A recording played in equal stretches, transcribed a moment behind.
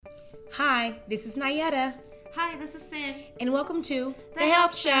Hi, this is Nayetta. Hi, this is Sin. And welcome to The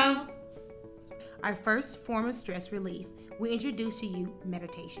Health Show. Our first form of stress relief. We introduce to you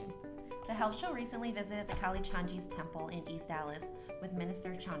meditation. The Health Show recently visited the Kali Chanji's temple in East Dallas with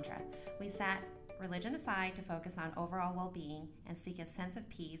Minister Chandra. We sat religion aside to focus on overall well-being and seek a sense of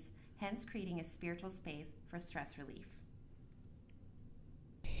peace, hence creating a spiritual space for stress relief.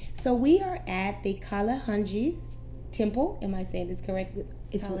 So we are at the Kali Chanji's temple. Am I saying this correctly?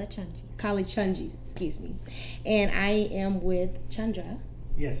 Kali Chanji's, excuse me. And I am with Chandra.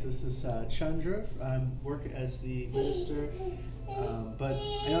 Yes, this is Chandra. I work as the minister, but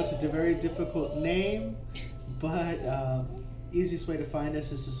I know it's a very difficult name, but easiest way to find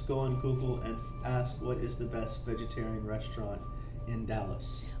us is just go on Google and ask what is the best vegetarian restaurant in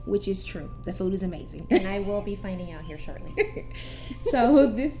Dallas. Which is true. The food is amazing. And I will be finding out here shortly. So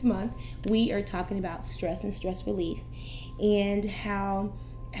this month we are talking about stress and stress relief and how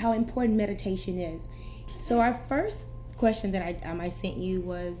important meditation is. So our first question that I sent you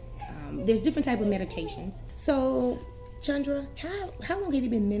was there's different type of meditations. So Chandra, how long have you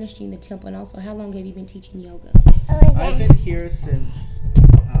been ministering the temple, and also how long have you been teaching yoga? I've been here since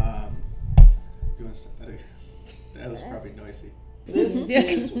that was probably noisy. This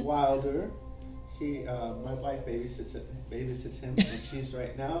is Wilder. My wife babysits him, and she's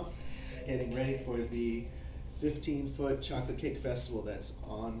right now getting ready for the 15-foot chocolate cake festival that's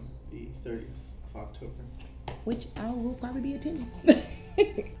on the 30th of October. Which I will probably be attending.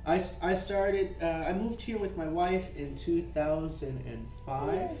 I started. I moved here with my wife in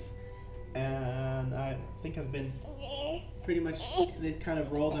 2005, and I think I've been pretty much the kind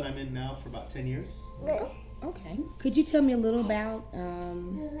of role that I'm in now for about 10 years. Okay. Could you tell me a little about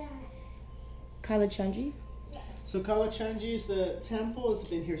Kali Chanji's? So Kali Chanji's, the temple has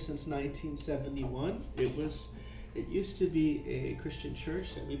been here since 1971. It used to be a Christian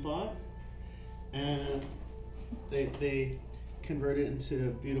church that we bought, and they converted it into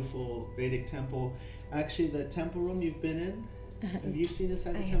a beautiful Vedic temple. Actually, the temple room you've been in, have you seen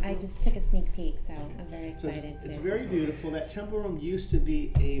inside the temple? I just took a sneak peek, so I'm very excited. It's very beautiful. That temple room used to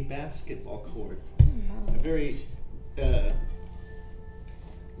be a basketball court. A very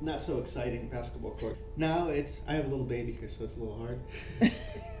not so exciting basketball court. Now I have a little baby here, so it's a little hard.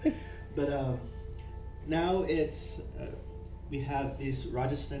 But now we have this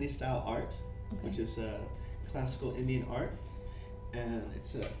Rajasthani style art, which is classical Indian art, and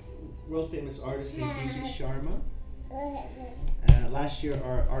it's a world famous artist named B.G. Sharma. Last year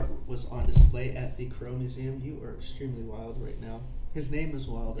our art was on display at the Crow Museum. You are extremely wild right now. His name is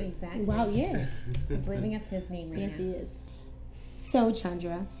Wilder. Exactly. Wow, yes. He's living up to his name right now. Yes, he is. So,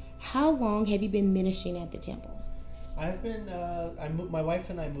 Chandra, how long have you been ministering at the temple? I've been. My wife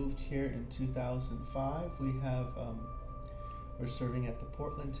and I moved here in 2005. We're serving at the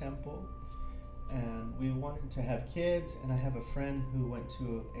Portland Temple, and we wanted to have kids. And I have a friend who went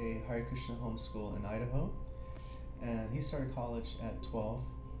to a Hare Krishna homeschool in Idaho, and he started college at 12.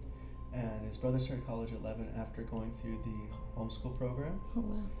 And his brother started college at 11 after going through the homeschool program. Oh,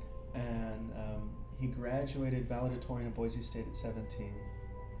 wow. And he graduated valedictorian at Boise State at 17.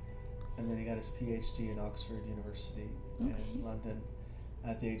 And then he got his PhD in Oxford University in London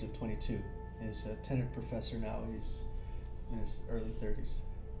at the age of 22. He's a tenured professor now. He's in his early 30s.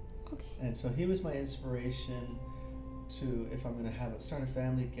 Okay. And so he was my inspiration to, if I'm going to start a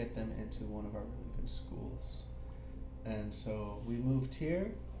family, get them into one of our really good schools. And so we moved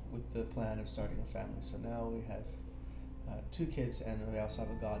here with the plan of starting a family. So now we have 2 kids, and we also have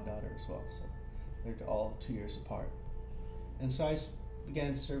a goddaughter as well. So they're all 2 years apart. And so I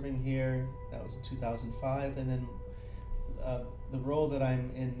began serving here. That was in 2005, and then the role that I'm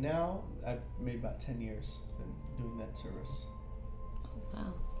in now, I've made about 10 years in doing that service. Oh,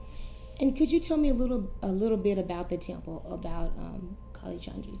 wow. And could you tell me a little bit about the temple, about Kali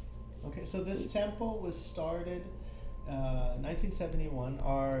Chanji's? Okay, so this temple was started 1971.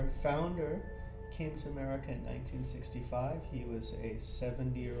 Our founder came to America in 1965. He was a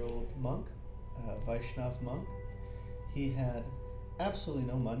 70-year-old monk, a Vaishnav monk. He had absolutely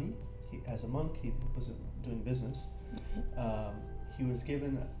no money. As a monk, he wasn't doing business. He was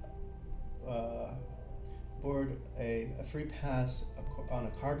given aboard a free pass on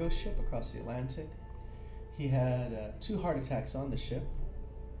a cargo ship across the Atlantic. He had 2 heart attacks on the ship.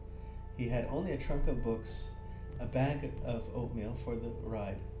 He had only a trunk of books, a bag of oatmeal for the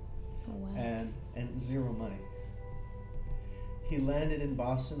ride, and 0 money. He landed in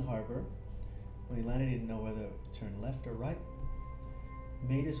Boston Harbor. When he landed, he didn't know whether to turn left or right.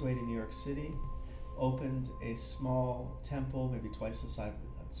 Made his way to New York City, opened a small temple, maybe twice the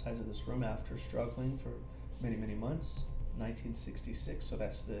size of this room, after struggling for many, many months. 1966, so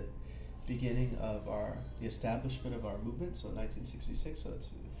that's the beginning of the establishment of our movement, so 1966, so it's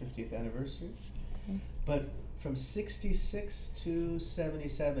the 50th anniversary. Okay. But from 66 to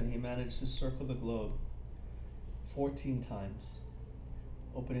 77, he managed to circle the globe 14 times,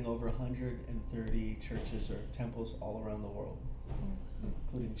 opening over 130 churches or temples all around the world,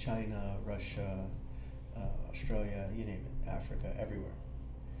 including China, Russia, Australia, you name it, Africa, everywhere.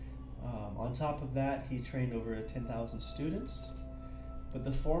 On top of that, he trained over 10,000 students. But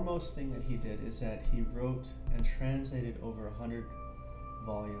the foremost thing that he did is that he wrote and translated over 100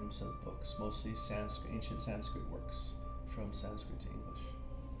 volumes of books, mostly ancient Sanskrit works, from Sanskrit to English.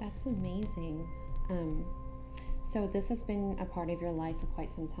 That's amazing. So this has been a part of your life for quite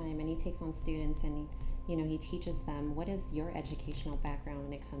some time, and he takes on students and he teaches them. What is your educational background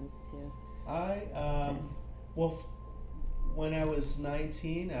when it comes to this? When I was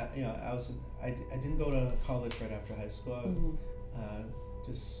 19, I didn't go to college right after high school.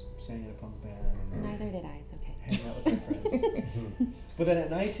 Just sang in a punk band. And neither did I. It's okay. Hang out with my friends. But then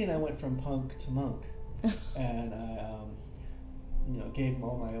at 19, I went from punk to monk, and I gave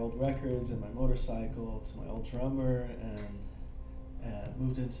all my old records and my motorcycle to my old drummer, and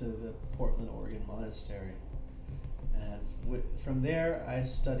moved into the Portland, Oregon monastery. And from there, I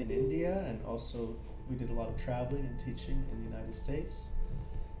studied in India, and also we did a lot of traveling and teaching in the United States.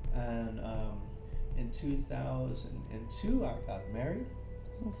 And in 2002, I got married.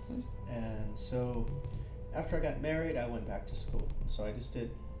 Okay. And so after I got married, I went back to school. So I just did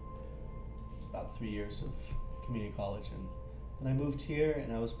about 3 years of community college, and then I moved here,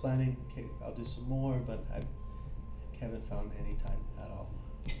 and I was planning, okay, I'll do some more, but I haven't found any time at all.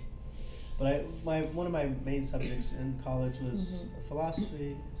 But one of my main subjects in college was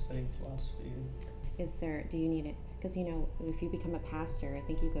philosophy, studying philosophy. Do you need it? Because if you become a pastor, I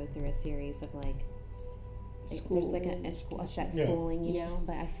think you go through a series of there's like a set schooling, you know.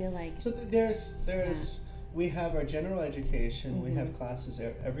 But I feel like we have our general education. We have classes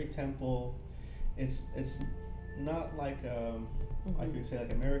every temple. It's not like I could say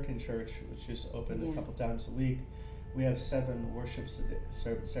like American church, which is open a couple times a week. We have 7 worship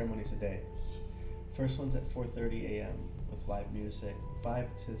ceremonies a day. First one's at 4:30 a.m. with live music.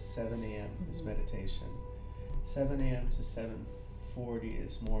 5 to 7 a.m. is meditation. 7 a.m. to 7:40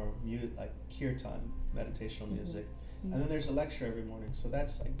 is more like kirtan, meditational music. And then there's a lecture every morning. So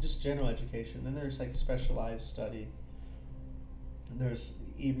that's like just general education. Then there's like specialized study. And there's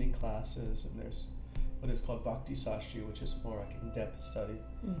evening classes, and there's what is called Bhakti Sastri, which is more like in-depth study.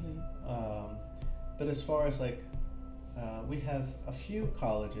 But as far as we have a few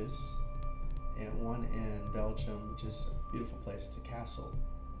colleges, and one in Belgium, which is a beautiful place. It's a castle.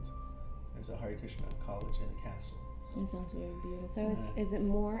 There's a Hare Krishna college in a castle. That sounds very beautiful. So is it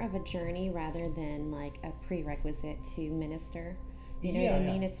more of a journey rather than like a prerequisite to minister? You know what I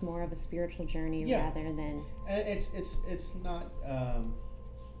mean? It's more of a spiritual journey rather than. And it's not.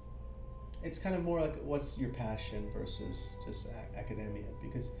 It's kind of more like what's your passion versus just academia,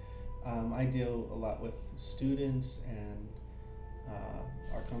 because I deal a lot with students and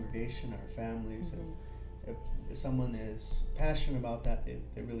our congregation, our families, and if someone is passionate about that,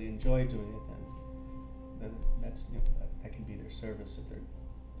 they really enjoy doing it, then that's that can be their service if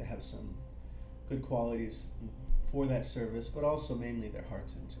they have some good qualities for that service, but also mainly their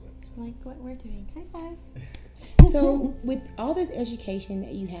heart's into it. So. Like what we're doing. High five. So with all this education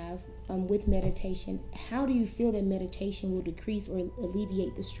that you have with meditation, how do you feel that meditation will decrease or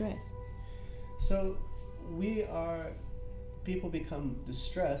alleviate the stress? So people become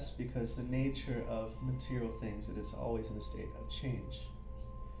distressed because the nature of material things, that it's always in a state of change.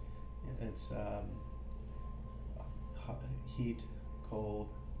 It's heat, cold,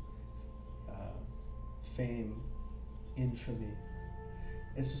 fame, infamy.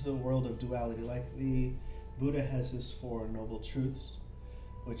 This is a world of duality. Like the Buddha has his 4 noble truths,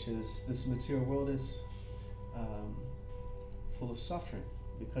 which is this material world is full of suffering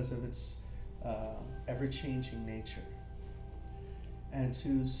because of its ever-changing nature. And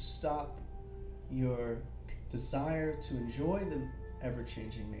to stop your desire to enjoy the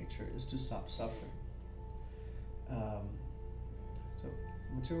ever-changing nature is to stop suffering. So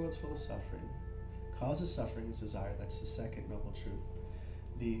material world's full of suffering. Cause of suffering is desire. That's the 2nd noble truth.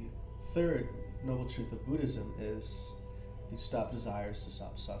 The 3rd noble truth of Buddhism is you stop desires to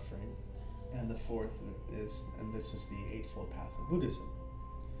stop suffering. And the 4th is, and this is the Eightfold Path of Buddhism.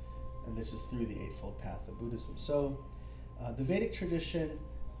 And this is through the Eightfold Path of Buddhism. So the Vedic tradition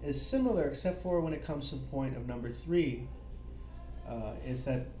is similar, except for when it comes to the point of number 3, is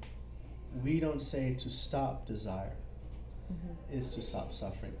that we don't say to stop desire, is to stop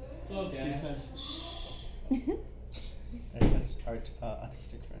suffering. Hello, Dad. Because, and that's our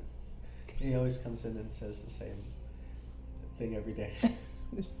autistic friend. He always comes in and says the same thing every day.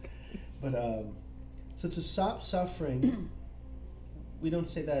 But so to stop suffering, we don't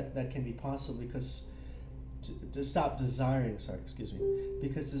say that can be possible because to stop desiring,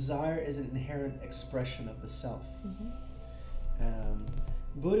 because desire is an inherent expression of the self.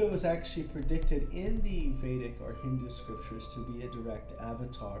 Buddha was actually predicted in the Vedic or Hindu scriptures to be a direct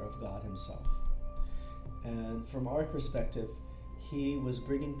avatar of God himself. And from our perspective, he was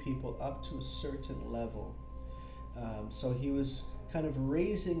bringing people up to a certain level. So he was kind of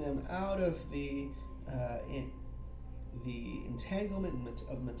raising them out of the entanglement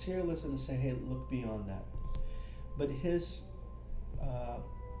of materialism and say, hey, look beyond that. But his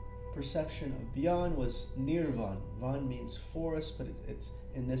perception of beyond was nirvan. Van means forest, but it's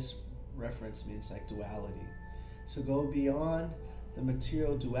in this reference means like duality. So go beyond the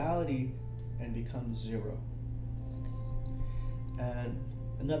material duality and become zero. And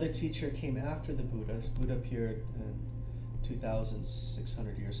another teacher came after the Buddha. Buddha appeared in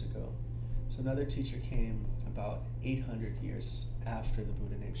 2,600 years ago. So another teacher came about 800 years after the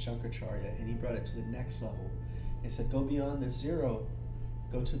Buddha named Shankaracharya, and he brought it to the next level. He said, go beyond the zero,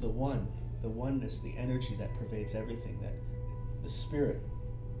 go to the one. The oneness, the energy that pervades everything, that the spirit.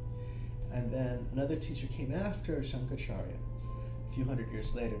 And then another teacher came after Shankaracharya, a few hundred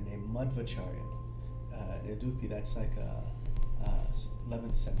years later, named Madhvacharya. In Udupi, that's like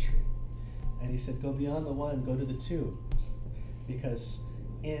 11th century. And he said, go beyond the one, go to the two. Because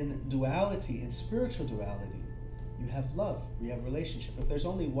in duality, in spiritual duality, you have love, you have relationship. If there's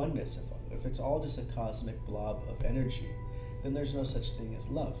only oneness, if it's all just a cosmic blob of energy, then there's no such thing as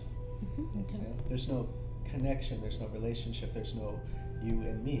love. Okay. Yeah? There's no connection, there's no relationship, there's no you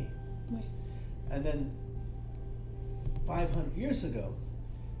and me. Right. And then 500 years ago,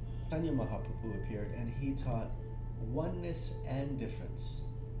 Chaitanya Mahaprabhu appeared and he taught oneness and difference.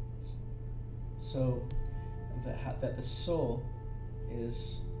 So that the soul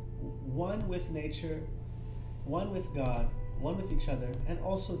is one with nature, one with God, one with each other, and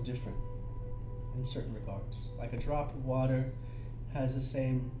also different in certain regards. Like a drop of water has the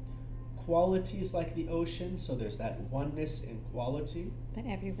same qualities like the ocean, so there's that oneness in quality. But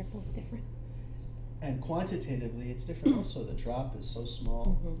every ripple is different. And quantitatively, it's different also. The drop is so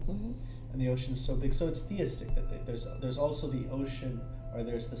small, and the ocean is so big. So it's theistic, that there's also the ocean, or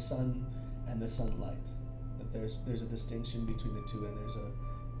there's the sun and the sunlight. That there's a distinction between the two, and there's a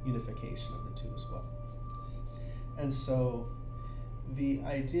unification of the two as well. And so the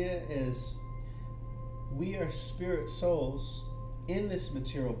idea is we are spirit souls in this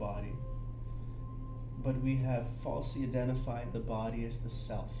material body, but we have falsely identified the body as the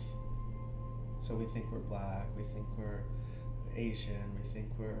self. So we think we're black, we think we're Asian, we think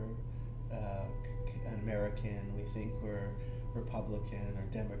we're American, we think we're Republican or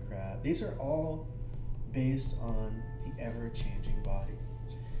Democrat. These are all based on the ever-changing body.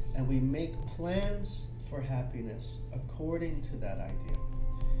 And we make plans for happiness according to that idea.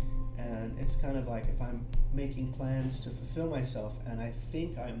 And it's kind of like if I'm making plans to fulfill myself and I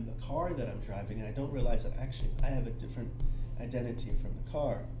think I'm the car that I'm driving and I don't realize that actually I have a different identity from the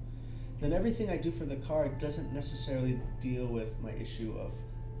car, then everything I do for the car doesn't necessarily deal with my issue of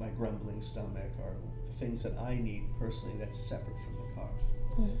my grumbling stomach or the things that I need personally that's separate from the car.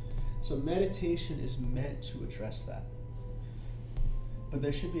 Right. So meditation is meant to address that. But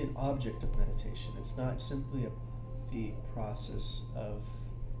there should be an object of meditation. It's not simply the process of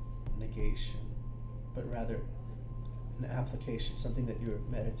negation, but rather an application, something that you're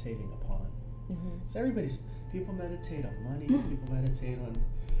meditating upon. So people meditate on money, people meditate on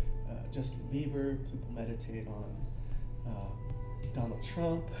Justin Bieber, people meditate on Donald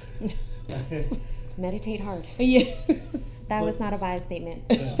Trump. Meditate hard. Yeah. That was not a biased statement.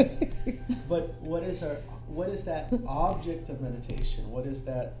 But what is that object of meditation? What is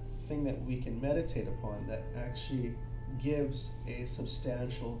that thing that we can meditate upon that actually gives a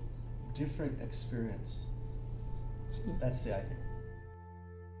substantial, different experience? That's the idea.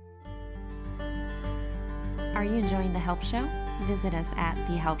 Are you enjoying The Help Show? Visit us at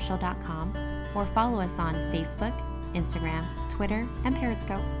thehelpshow.com or follow us on Facebook, Instagram, Twitter, and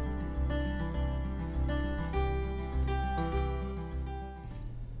Periscope.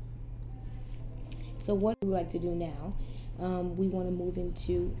 So what we like to do now, we want to move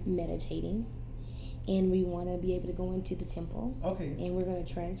into meditating, and we want to be able to go into the temple. Okay. And we're going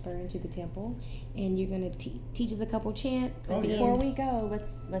to transfer into the temple, and you're going to teach us a couple chants. Oh, yeah. Before we go,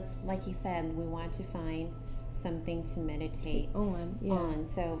 let's like he said, we want to find something to meditate on.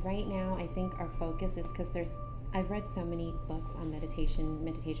 So right now, I think our focus is because I've read so many books on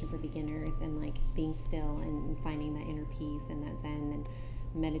meditation for beginners, and like being still and finding that inner peace and that Zen. And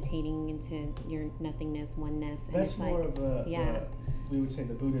meditating into your nothingness, oneness. And That's it's more like, of the, yeah. we would say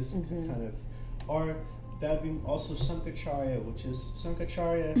the Buddhist kind of, or that would be also Sankaracharya, which is,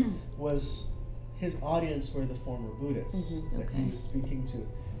 Sankaracharya was, his audience were the former Buddhists that he was speaking to.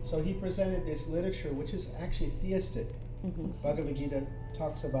 So he presented this literature, which is actually theistic. Bhagavad Gita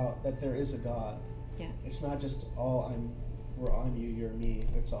talks about that there is a God. Yes. It's not just I'm you, you're me.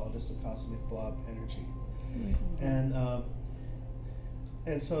 It's all just a cosmic blob energy.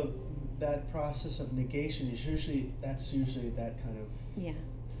 And so that process of negation is usually that kind of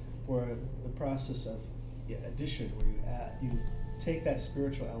where the process of addition, where you take that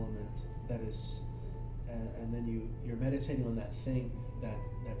spiritual element that is, and then you're meditating on that thing,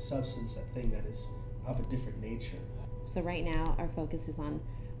 that substance, that thing that is of a different nature. So right now our focus is on,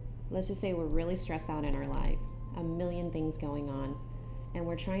 let's just say we're really stressed out in our lives, a million things going on, and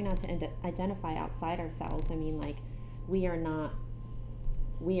we're trying not to identify outside ourselves. I mean, like, we are not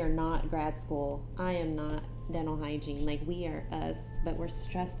grad school. I am not dental hygiene. Like, we are us, but we're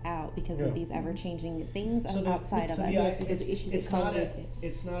stressed out because of these ever-changing things outside of us. Yes, because the issues that come with it.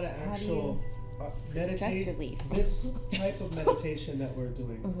 It's not an actual stress relief. This type of meditation that we're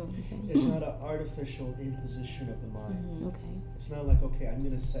doing is not an artificial imposition of the mind. It's not like, okay, I'm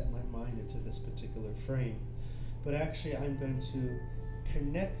going to set my mind into this particular frame, but actually I'm going to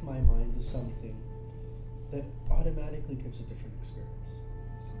connect my mind to something that automatically gives a different experience.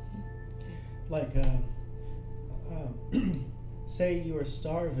 Like, say you are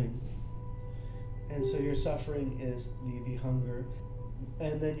starving, and so your suffering is the hunger,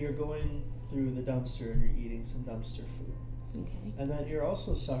 and then you're going through the dumpster and you're eating some dumpster food. And then you're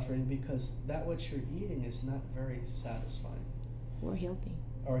also suffering because that what you're eating is not very satisfying. Or healthy.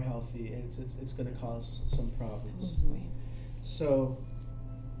 It's going to cause some problems. So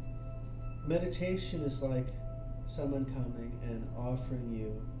meditation is like someone coming and offering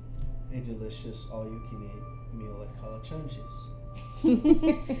you a delicious all-you-can-eat meal at Kalachandji's.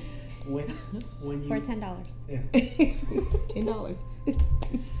 when you, for $10. Yeah. $10.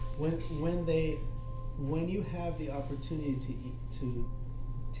 When you have the opportunity to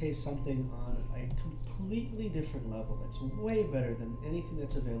taste something on a completely different level that's way better than anything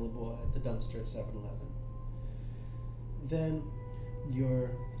that's available at the dumpster at 7-Eleven, then your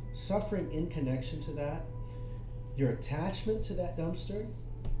suffering in connection to that, your attachment to that dumpster,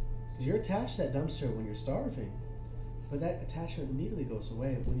 because you're attached to that dumpster when you're starving, but that attachment immediately goes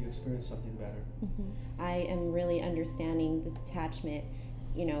away when you experience something better. I am really understanding the attachment,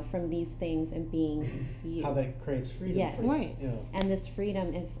 from these things and being you. How that creates freedom. Yes. For you. Right. And this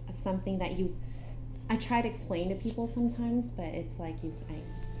freedom is something that I try to explain to people sometimes, but it's like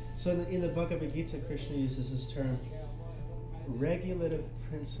So in the Bhagavad Gita, Krishna uses this term, regulative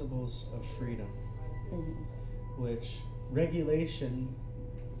principles of freedom, which regulation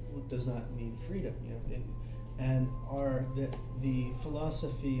does not mean freedom, and the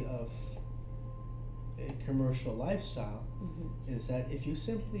philosophy of a commercial lifestyle is that if you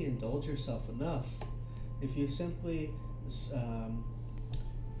simply indulge yourself enough, if you simply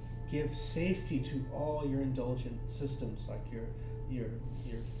give safety to all your indulgent systems, like you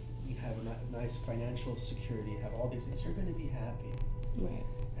have a nice financial security, you have all these things, you're going to be happy. Right.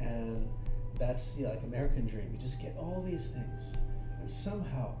 And that's like American dream. You just get all these things, and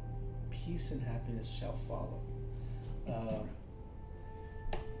somehow peace and happiness shall follow.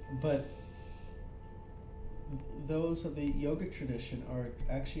 But those of the yoga tradition are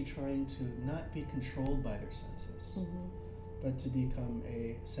actually trying to not be controlled by their senses, but to become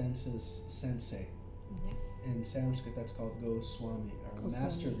a senses sensei. Yes. In Sanskrit, that's called Goswami, or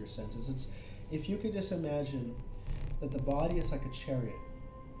master of your senses. It's, if you could just imagine that the body is like a chariot,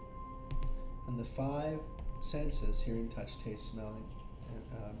 and the 5 senses, hearing, touch, taste, smelling,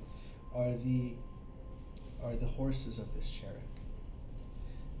 are the horses of this chariot.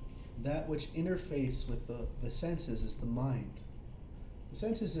 That which interface with the senses is the mind. The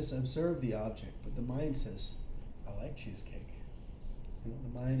senses just observe the object, but the mind says, I like cheesecake.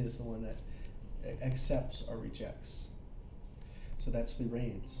 The mind is the one that accepts or rejects. So that's the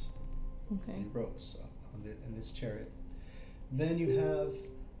reins, the ropes in this chariot. Then you have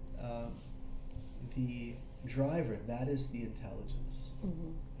the driver, that is the intelligence.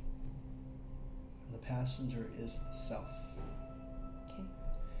 And the passenger is the self. Okay.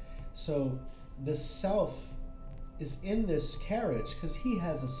 So the self is in this carriage because he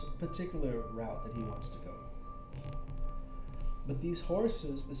has a particular route that he wants to go. But these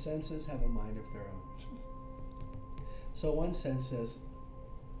horses, the senses, have a mind of their own. So one sense says,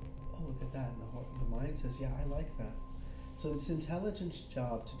 oh, look at that. And the mind says, yeah, I like that. So it's intelligence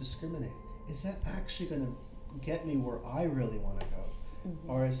job to discriminate. Is that actually going to get me where I really want to go?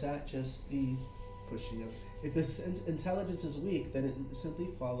 Or is that just the pushing of... If this intelligence is weak, then it simply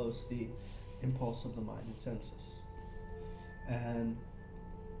follows the impulse of the mind and senses. And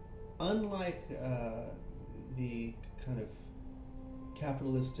unlike the kind of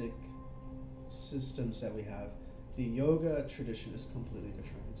capitalistic systems that we have, the yoga tradition is completely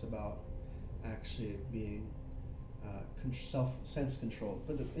different. It's about actually being sense controlled,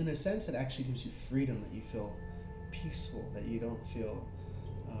 but in a sense it actually gives you freedom, that you feel peaceful, that you don't feel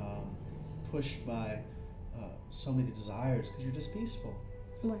pushed by so many desires, because you're just peaceful.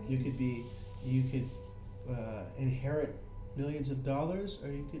 Right. You could inherit millions of dollars,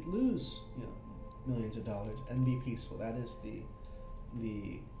 or you could lose millions of dollars and be peaceful. That is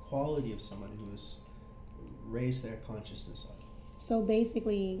the quality of someone who's raised their consciousness up. So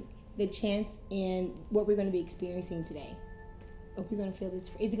basically, the chance in what we're going to be experiencing today, are we going to feel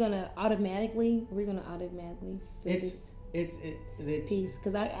this? Is it going to automatically? Are we going to automatically feel this peace?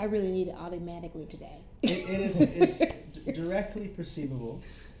 Because I really need it automatically today. It's directly perceivable.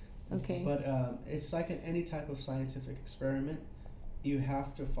 Okay. But it's like in any type of scientific experiment, you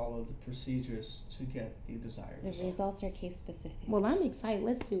have to follow the procedures to get the desired result. The results are case specific. Well, I'm excited.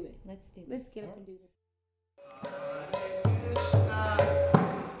 Let's do it. Let's get up and do this.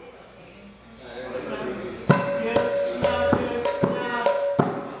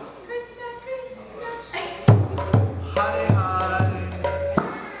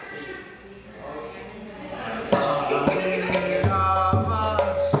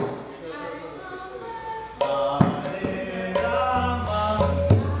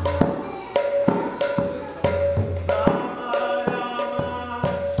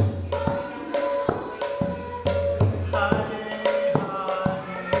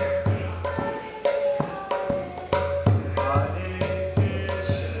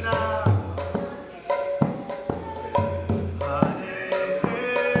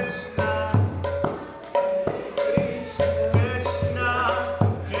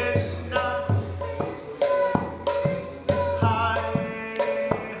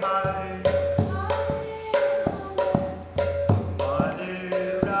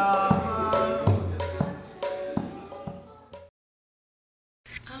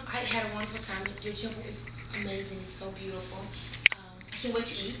 Your temple is amazing. It's so beautiful. I can't wait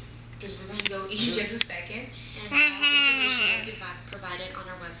to eat, because we're going to go eat in just a second. And information will be provided on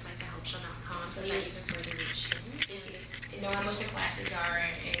our website, thehelpshow.com, so that you can further reach and know how much the classes are.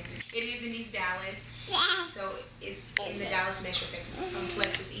 And it is in East Dallas, so it's in the Dallas Metroplex.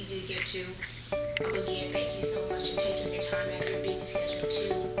 It's easy to get to. Again, thank you so much for taking your time out of your busy schedule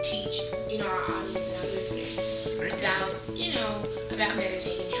to teach, our audience and our listeners about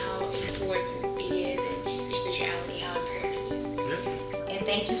meditating, how important it is, and your spirituality, how important it is. Yeah. And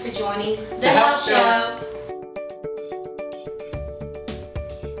thank you for joining The Help Show.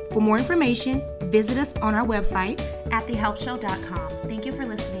 For more information, visit us on our website at thehelpshow.com. Thank you for listening.